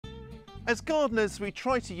As gardeners, we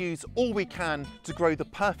try to use all we can to grow the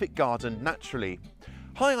perfect garden naturally.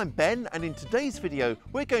 Hi, I'm Ben, and in today's video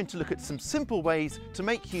we're going to look at some simple ways to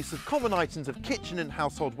make use of common items of kitchen and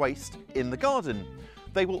household waste in the garden.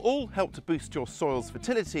 They will all help to boost your soil's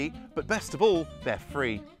fertility, but best of all, they're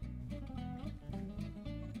free.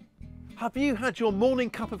 Have you had your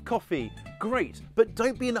morning cup of coffee? Great, but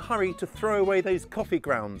don't be in a hurry to throw away those coffee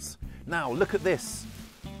grounds. Now look at this.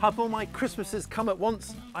 Have all my Christmases come at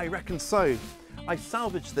once? I reckon so. I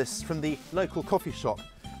salvaged this from the local coffee shop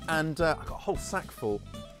and I got a whole sack full.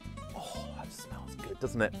 Oh, that smells good,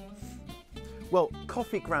 doesn't it? Well,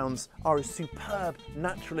 coffee grounds are a superb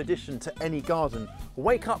natural addition to any garden.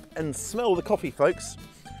 Wake up and smell the coffee, folks.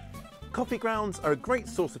 Coffee grounds are a great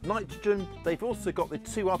source of nitrogen. They've also got the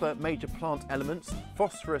two other major plant elements,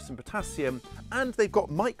 phosphorus and potassium, and they've got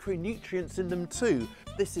micronutrients in them too.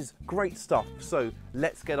 This is great stuff, so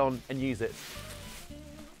let's get on and use it.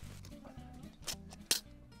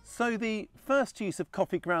 So the first use of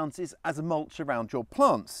coffee grounds is as a mulch around your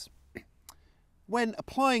plants. When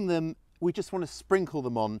applying them, we just want to sprinkle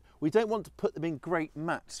them on. We don't want to put them in great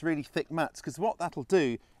mats, really thick mats, because what that'll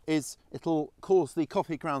do is it'll cause the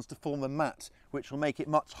coffee grounds to form a mat, which will make it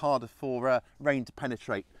much harder for rain to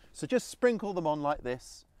penetrate. So just sprinkle them on like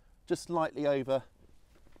this, just lightly over.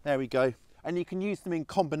 There we go. And you can use them in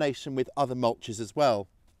combination with other mulches as well.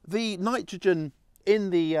 The nitrogen in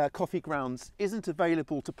the coffee grounds isn't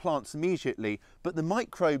available to plants immediately, but the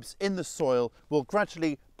microbes in the soil will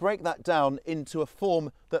gradually break that down into a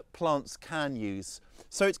form that plants can use.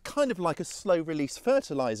 So it's kind of like a slow release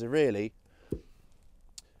fertilizer, really.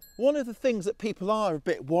 One of the things that people are a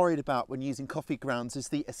bit worried about when using coffee grounds is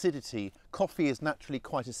the acidity. Coffee is naturally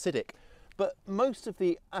quite acidic, but most of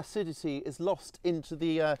the acidity is lost into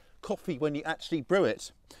the coffee when you actually brew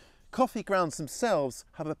it. Coffee grounds themselves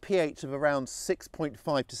have a pH of around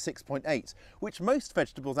 6.5 to 6.8, which most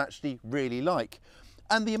vegetables actually really like.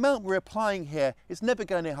 And the amount we're applying here is never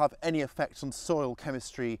going to have any effect on soil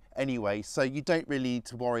chemistry anyway, so you don't really need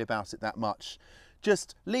to worry about it that much.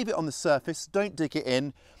 Just leave it on the surface, don't dig it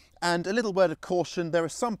in. And a little word of caution, there are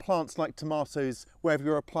some plants like tomatoes where if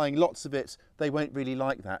you're applying lots of it, they won't really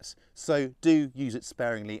like that. So do use it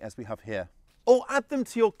sparingly as we have here. Or add them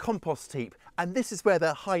to your compost heap, and this is where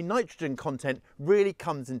their high nitrogen content really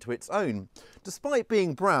comes into its own. Despite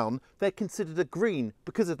being brown, they're considered a green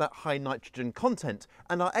because of that high nitrogen content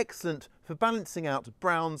and are excellent for balancing out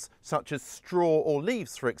browns such as straw or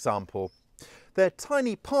leaves, for example. Their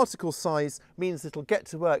tiny particle size means it'll get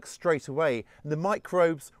to work straight away, and the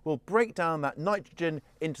microbes will break down that nitrogen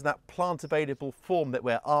into that plant available form that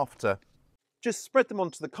we're after. Just spread them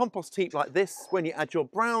onto the compost heap like this when you add your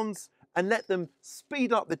browns and let them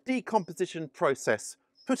speed up the decomposition process,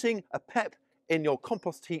 putting a pep in your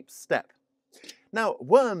compost heap step. Now,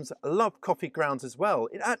 worms love coffee grounds as well.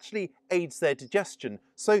 It actually aids their digestion,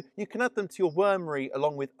 so you can add them to your wormery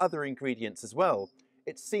along with other ingredients as well.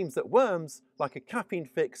 It seems that worms like a caffeine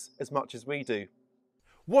fix as much as we do.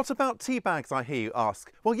 What about tea bags, I hear you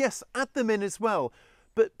ask? Well, yes, add them in as well.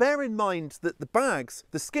 But bear in mind that the bags,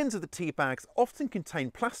 the skins of the tea bags, often contain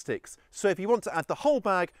plastics. So if you want to add the whole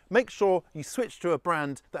bag, make sure you switch to a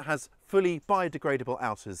brand that has fully biodegradable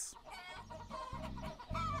outers.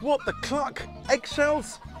 What the cluck?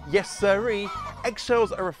 Eggshells? Yes sirree,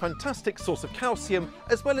 eggshells are a fantastic source of calcium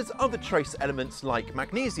as well as other trace elements like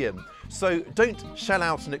magnesium. So don't shell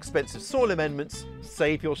out on expensive soil amendments,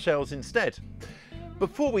 save your shells instead.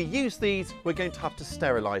 Before we use these, we're going to have to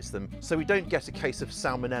sterilise them so we don't get a case of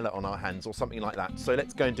salmonella on our hands or something like that. So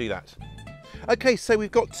let's go and do that. Okay, so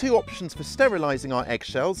we've got two options for sterilising our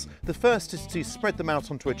eggshells. The first is to spread them out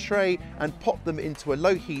onto a tray and pop them into a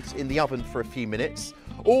low heat in the oven for a few minutes,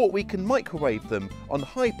 or we can microwave them on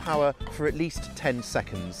high power for at least 10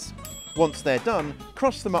 seconds. Once they're done,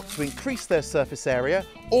 crush them up to increase their surface area,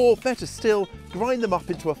 or better still, grind them up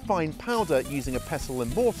into a fine powder using a pestle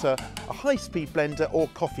and mortar, a high-speed blender or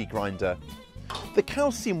coffee grinder. The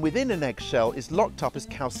calcium within an eggshell is locked up as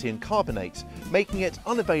calcium carbonate, making it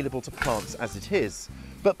unavailable to plants as it is.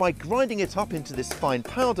 But by grinding it up into this fine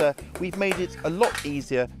powder, we've made it a lot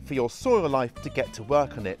easier for your soil life to get to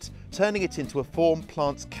work on it, turning it into a form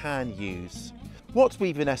plants can use. What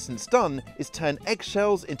we've in essence done is turn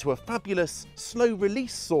eggshells into a fabulous, slow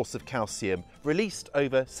release source of calcium, released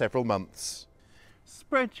over several months.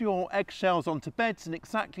 Spread your eggshells onto beds in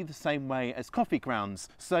exactly the same way as coffee grounds,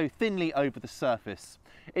 so thinly over the surface.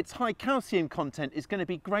 Its high calcium content is going to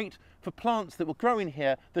be great for plants that will grow in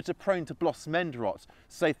here that are prone to blossom end rot,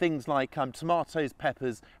 so things like tomatoes,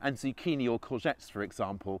 peppers and zucchini or courgettes, for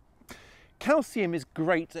example. Calcium is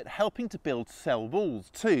great at helping to build cell walls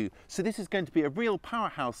too, so this is going to be a real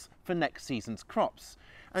powerhouse for next season's crops.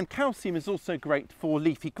 And calcium is also great for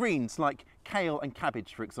leafy greens like kale and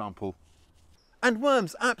cabbage, for example. And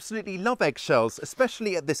worms absolutely love eggshells,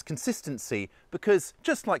 especially at this consistency, because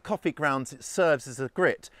just like coffee grounds, it serves as a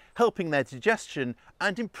grit, helping their digestion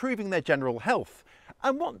and improving their general health.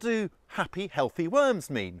 And what do happy, healthy worms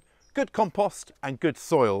mean? Good compost and good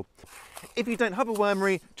soil. If you don't have a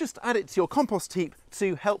wormery, just add it to your compost heap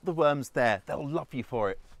to help the worms there. They'll love you for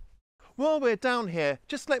it. While we're down here,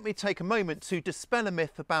 just let me take a moment to dispel a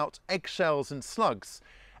myth about eggshells and slugs.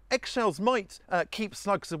 Eggshells might keep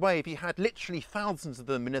slugs away if you had literally thousands of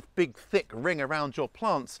them in a big thick ring around your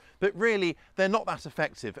plants, but really they're not that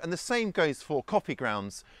effective, and the same goes for coffee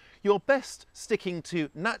grounds. You're best sticking to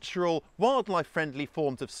natural, wildlife friendly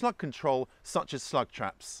forms of slug control, such as slug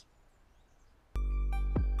traps.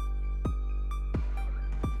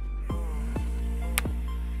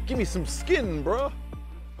 Give me some skin, bruh.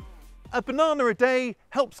 A banana a day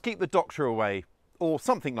helps keep the doctor away, or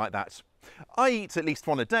something like that. I eat at least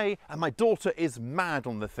one a day, and my daughter is mad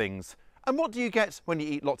on the things. And what do you get when you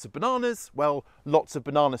eat lots of bananas? Well, lots of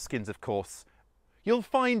banana skins, of course. You'll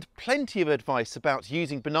find plenty of advice about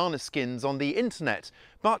using banana skins on the internet,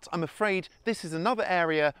 but I'm afraid this is another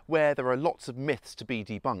area where there are lots of myths to be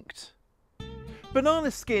debunked.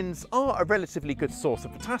 Banana skins are a relatively good source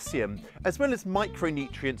of potassium, as well as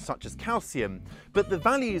micronutrients such as calcium, but the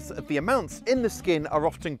values of the amounts in the skin are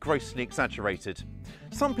often grossly exaggerated.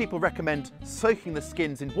 Some people recommend soaking the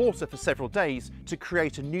skins in water for several days to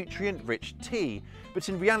create a nutrient-rich tea, but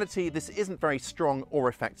in reality this isn't very strong or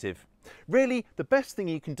effective. Really, the best thing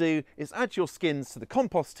you can do is add your skins to the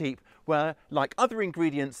compost heap where, like other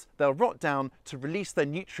ingredients, they'll rot down to release their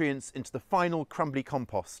nutrients into the final crumbly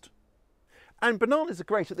compost. And bananas are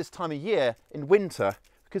great at this time of year in winter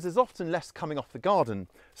because there's often less coming off the garden,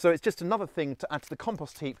 so it's just another thing to add to the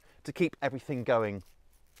compost heap to keep everything going.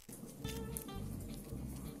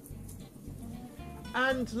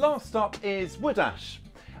 And last up is wood ash.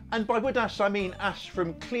 And by wood ash I mean ash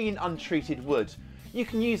from clean untreated wood. You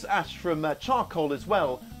can use ash from charcoal as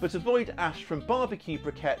well, but avoid ash from barbecue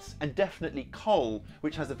briquettes and definitely coal,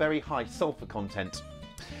 which has a very high sulphur content.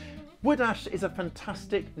 Wood ash is a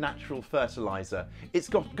fantastic natural fertiliser. It's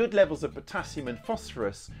got good levels of potassium and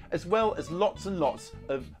phosphorus, as well as lots and lots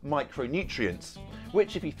of micronutrients,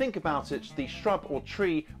 which, if you think about it, the shrub or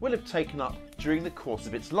tree will have taken up during the course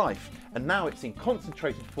of its life, and now it's in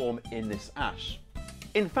concentrated form in this ash.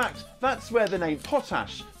 In fact, that's where the name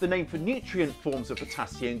potash, the name for nutrient forms of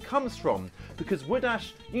potassium, comes from, because wood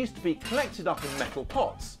ash used to be collected up in metal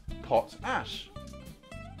pots, pot ash.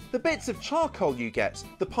 The bits of charcoal you get,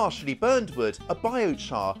 the partially burned wood, are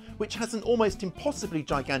biochar, which has an almost impossibly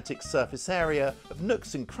gigantic surface area of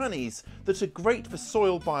nooks and crannies that are great for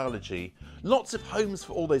soil biology. Lots of homes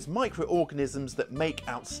for all those microorganisms that make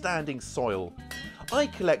outstanding soil. I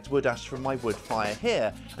collect wood ash from my wood fire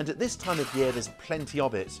here, and at this time of year there's plenty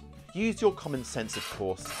of it. Use your common sense, of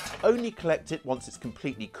course. Only collect it once it's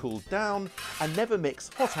completely cooled down, and never mix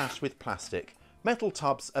hot ash with plastic. Metal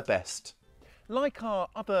tubs are best. Like our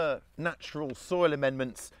other natural soil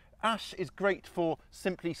amendments, ash is great for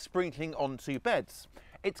simply sprinkling onto beds.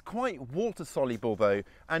 It's quite water soluble though,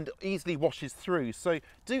 and easily washes through, so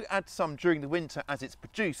do add some during the winter as it's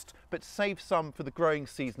produced, but save some for the growing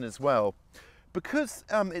season as well. Because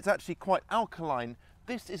it's actually quite alkaline,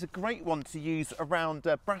 this is a great one to use around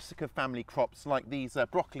brassica family crops like these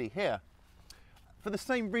broccoli here. For the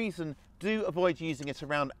same reason, do avoid using it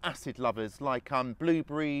around acid lovers like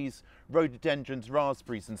blueberries, rhododendrons,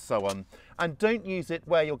 raspberries and so on. And don't use it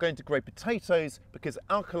where you're going to grow potatoes because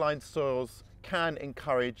alkaline soils can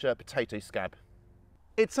encourage potato scab.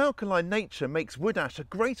 Its alkaline nature makes wood ash a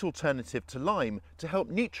great alternative to lime to help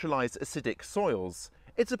neutralise acidic soils.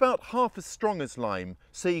 It's about half as strong as lime,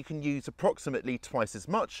 so you can use approximately twice as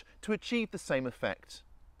much to achieve the same effect.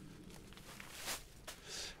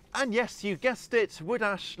 And yes, you guessed it, wood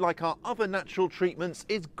ash, like our other natural treatments,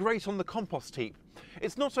 is great on the compost heap.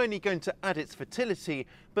 It's not only going to add its fertility,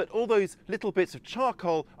 but all those little bits of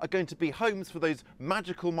charcoal are going to be homes for those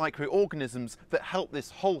magical microorganisms that help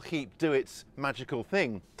this whole heap do its magical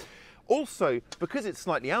thing. Also, because it's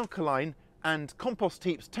slightly alkaline, and compost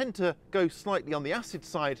heaps tend to go slightly on the acid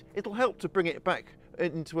side, it'll help to bring it back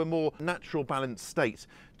into a more natural balanced state.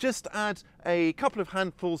 Just add a couple of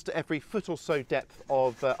handfuls to every foot or so depth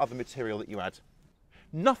of other material that you add.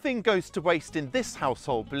 Nothing goes to waste in this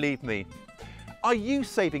household, believe me. Are you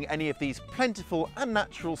saving any of these plentiful and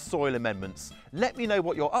natural soil amendments? Let me know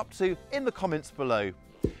what you're up to in the comments below.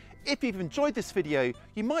 If you've enjoyed this video,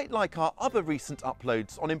 you might like our other recent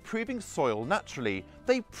uploads on improving soil naturally.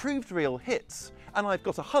 They proved real hits, and I've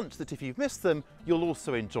got a hunch that if you've missed them, you'll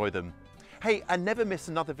also enjoy them. Hey, and never miss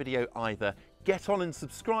another video either. Get on and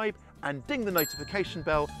subscribe and ding the notification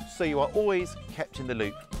bell so you are always kept in the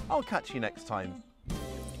loop. I'll catch you next time.